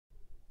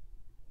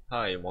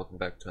Hi and welcome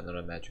back to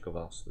another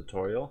Magicavoxel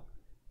tutorial.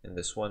 In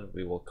this one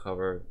we will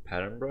cover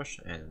pattern brush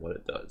and what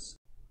it does.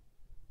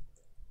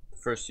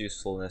 The first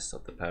usefulness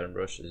of the pattern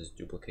brush is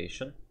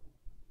duplication.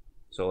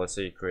 So let's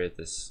say you create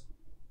this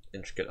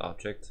intricate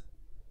object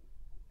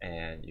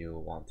and you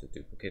want to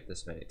duplicate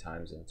this many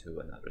times into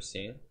another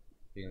scene.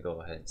 You can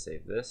go ahead and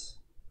save this.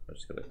 I'm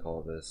just going to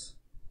call this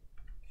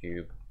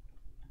cube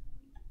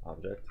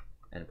object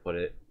and put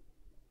it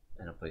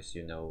in a place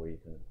you know where you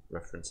can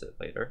reference it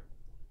later.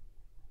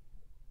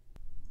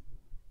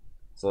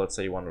 So let's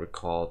say you want to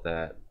recall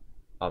that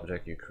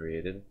object you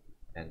created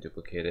and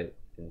duplicate it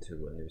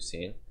into a new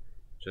scene.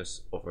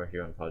 Just over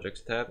here on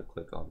Projects tab,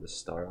 click on the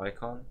star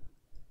icon,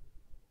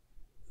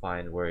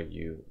 find where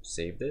you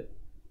saved it.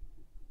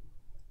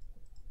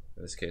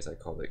 In this case I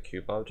called it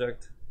cube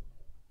object,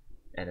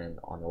 and then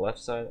on the left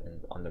side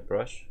and on the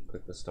brush,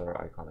 click the star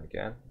icon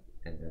again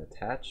and then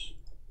attach.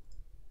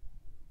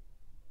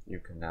 You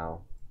can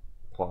now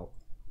plop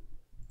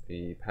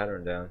the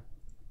pattern down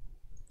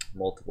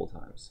multiple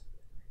times.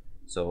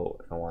 So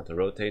if I want to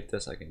rotate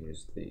this, I can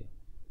use the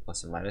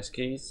plus and minus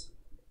keys.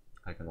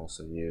 I can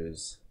also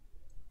use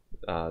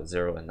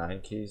 0 and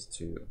 9 keys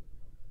to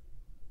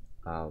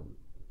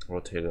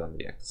rotate it on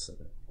the X and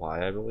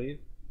Y, I believe.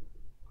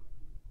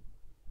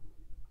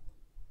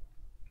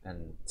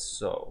 And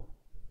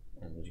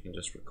you can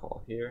just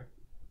recall here,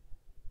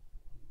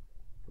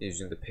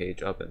 using the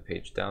page up and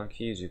page down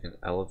keys, you can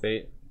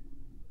elevate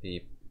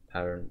the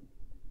pattern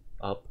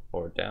up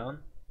or down,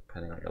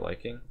 depending on your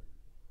liking.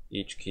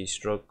 Each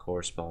keystroke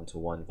corresponds to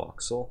one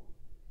voxel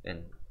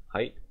in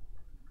height.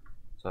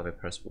 So if I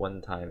press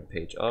one time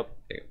page up,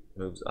 it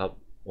moves up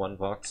one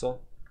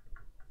voxel,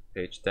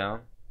 page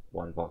down,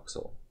 one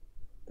voxel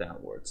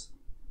downwards.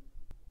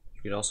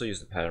 You can also use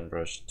the pattern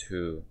brush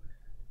to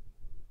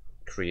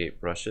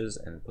create brushes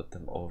and put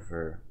them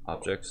over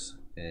objects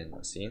in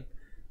a scene.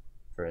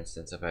 For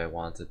instance, if I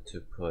wanted to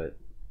put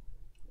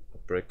a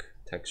brick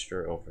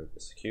texture over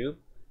this cube,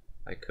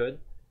 I could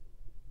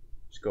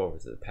just go over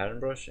to the pattern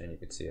brush and you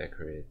can see I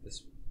created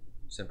this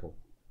simple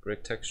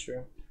brick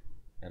texture,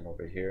 and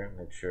over here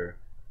make sure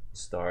the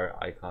star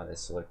icon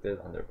is selected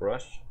under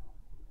brush,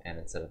 and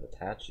instead of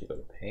attach you go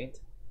to paint,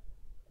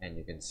 and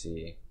you can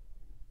see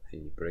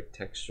the brick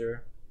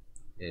texture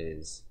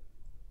is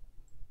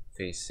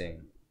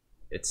facing,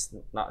 it's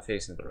not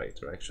facing the right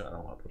direction. I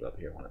don't want to put it up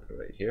here, I want to put it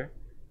right here.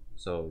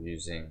 So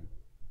using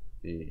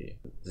the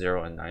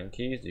 0 and 9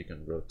 keys you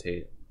can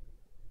rotate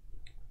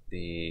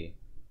the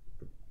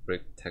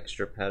brick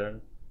texture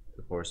pattern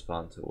to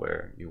correspond to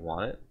where you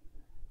want it,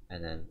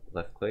 and then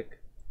left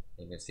click,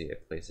 you can see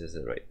it places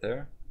it right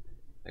there.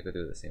 I could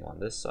do the same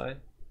on this side,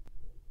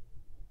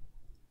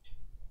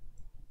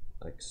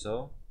 like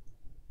so,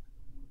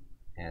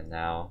 and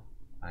now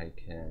I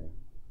can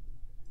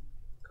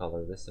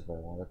color this if I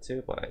wanted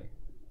to by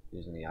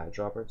using the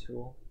eyedropper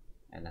tool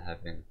and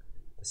having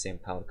the same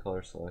palette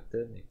color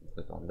selected. You can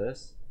click on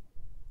this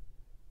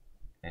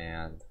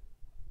and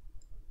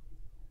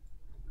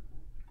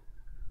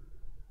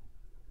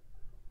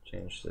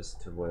change this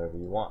to whatever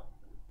you want,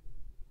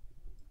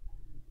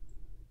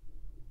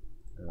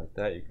 and like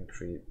that you can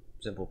create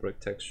simple brick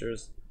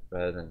textures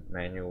rather than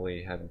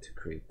manually having to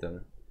create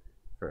them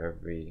for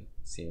every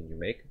scene you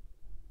make.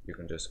 You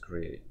can just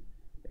create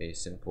a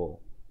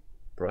simple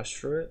brush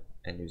for it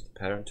and use the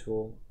pattern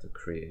tool to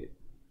create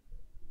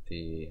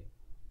the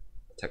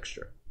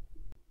texture.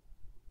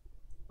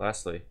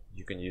 Lastly,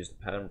 you can use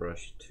the pattern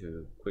brush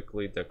to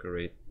quickly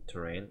decorate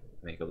terrain,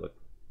 make it look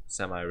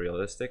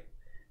semi-realistic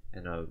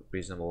in a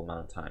reasonable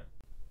amount of time.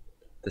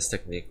 This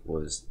technique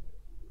was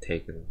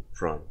taken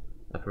from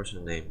a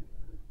person named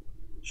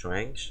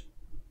Shuang,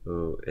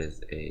 who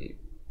is a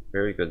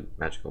very good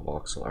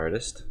Magicavoxel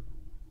artist,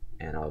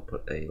 and I'll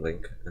put a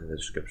link in the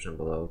description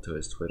below to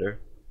his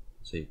Twitter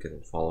so you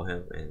can follow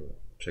him and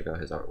check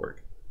out his artwork.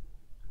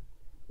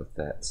 With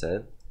that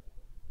said,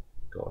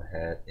 go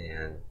ahead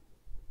and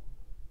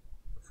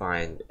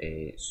find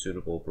a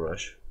suitable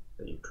brush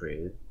that you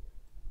created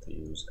to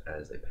use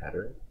as a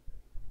pattern.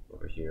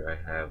 Over here I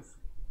have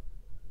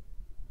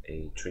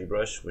a tree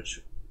brush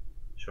which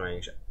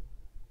Shuang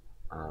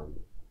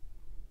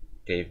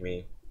gave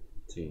me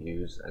to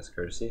use as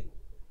courtesy,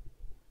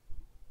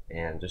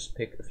 and just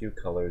pick a few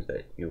colors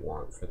that you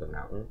want for the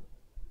mountain.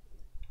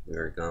 We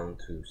are going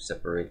to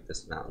separate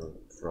this mountain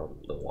from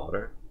the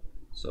water,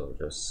 so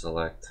just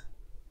select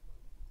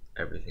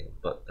everything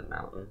but the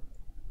mountain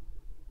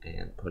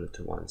and put it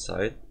to one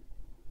side.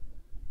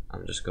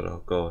 I'm just gonna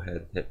go ahead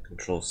and hit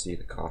Control C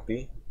to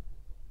copy,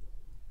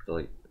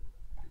 delete,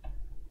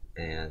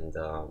 and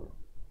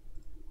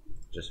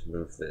just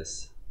move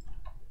this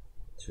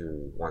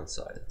to one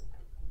side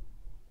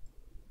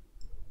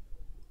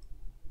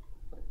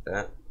like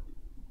that,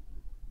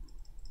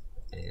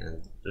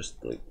 and just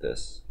delete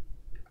this,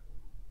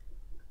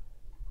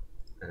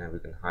 and then we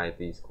can hide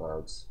these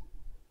clouds,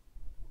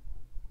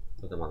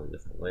 put them on a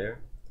different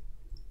layer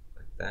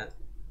like that,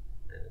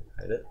 and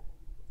hide it.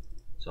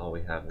 So all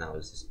we have now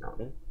is this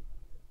mountain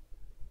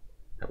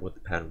with the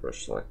pattern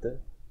brush selected.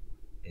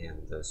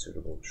 and the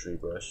suitable tree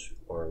brush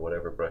or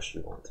whatever brush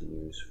you want to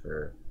use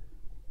for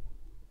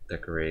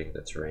decorating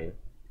the terrain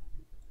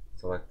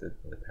selected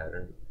in the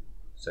pattern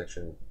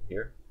section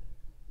here.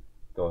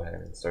 Go ahead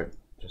and start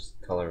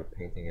just color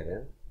painting it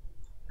in,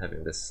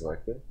 having this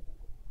selected.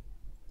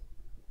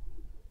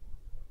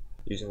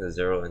 Using the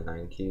 0 and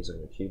 9 keys on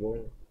your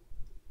keyboard,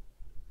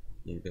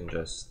 you can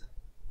just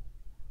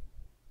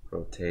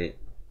rotate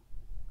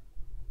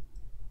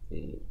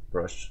the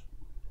brush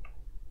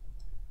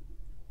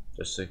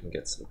just so you can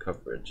get some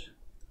coverage.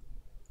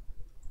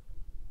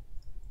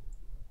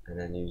 And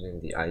then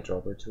using the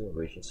eyedropper tool,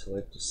 region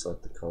select, just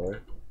select the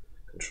color,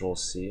 Control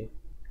C,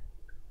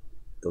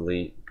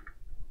 delete,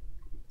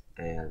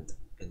 and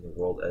in the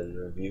world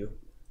editor view,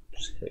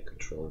 just hit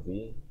Control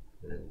V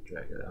and then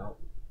drag it out.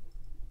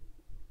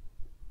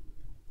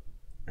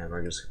 And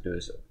we're just going to do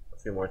this a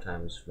few more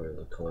times for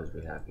the colors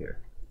we have here.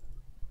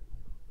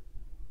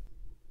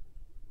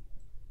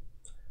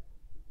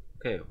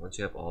 Okay, once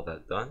you have all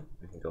that done,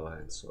 we can go ahead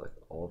and select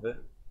all of it.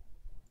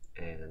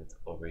 And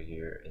over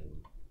here in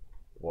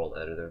World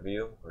Editor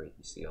view, where you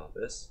see all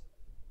this,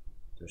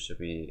 there should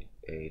be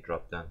a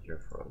drop down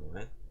here for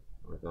align.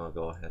 We're going to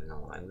go ahead and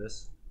align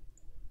this.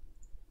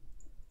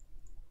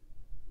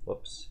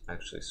 Whoops,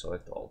 actually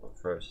select all of them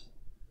first,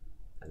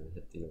 and then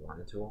hit the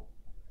align tool,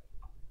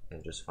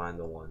 and just find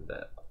the one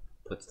that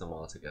puts them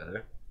all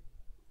together.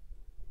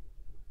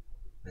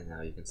 And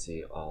now you can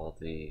see all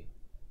the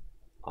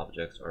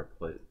objects are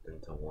put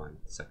into one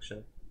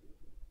section.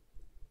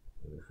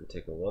 And if we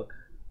take a look,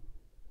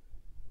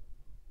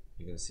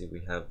 you can see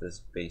we have this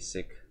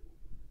basic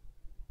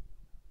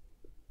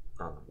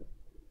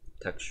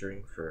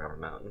texturing for our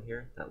mountain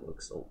here that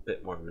looks a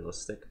bit more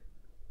realistic.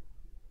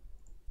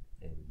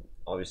 And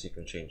obviously you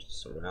can change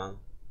this around.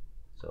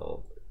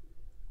 So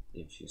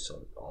if you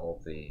select all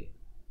of the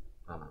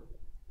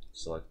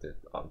selected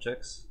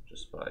objects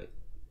just by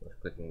left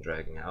clicking and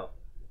dragging out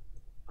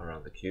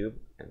around the cube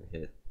and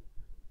hit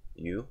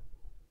U,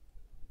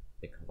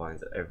 it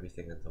combines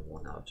everything into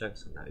one object,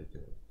 so now you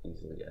can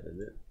easily edit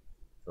it.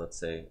 So let's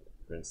say,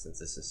 for instance,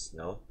 this is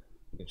snow.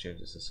 You can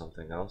change this to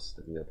something else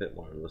to be a bit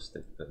more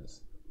realistic,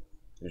 because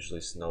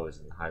usually snow is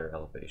in higher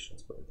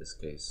elevations, but in this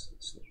case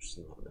it's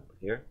snow down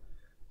here.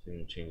 So you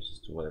can change this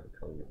to whatever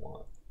color you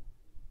want.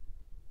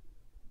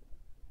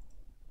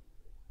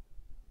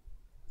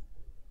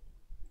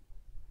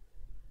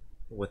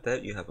 With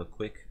that, you have a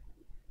quick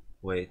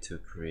way to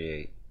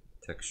create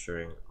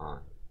texturing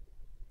on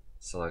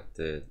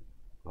selected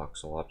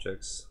voxel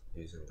objects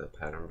using the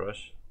pattern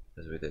brush,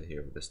 as we did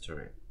here with this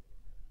terrain.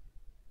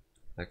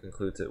 That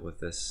concludes it with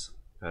this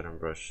pattern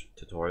brush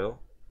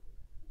tutorial.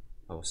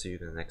 I will see you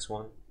in the next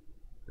one,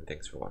 and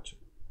thanks for watching.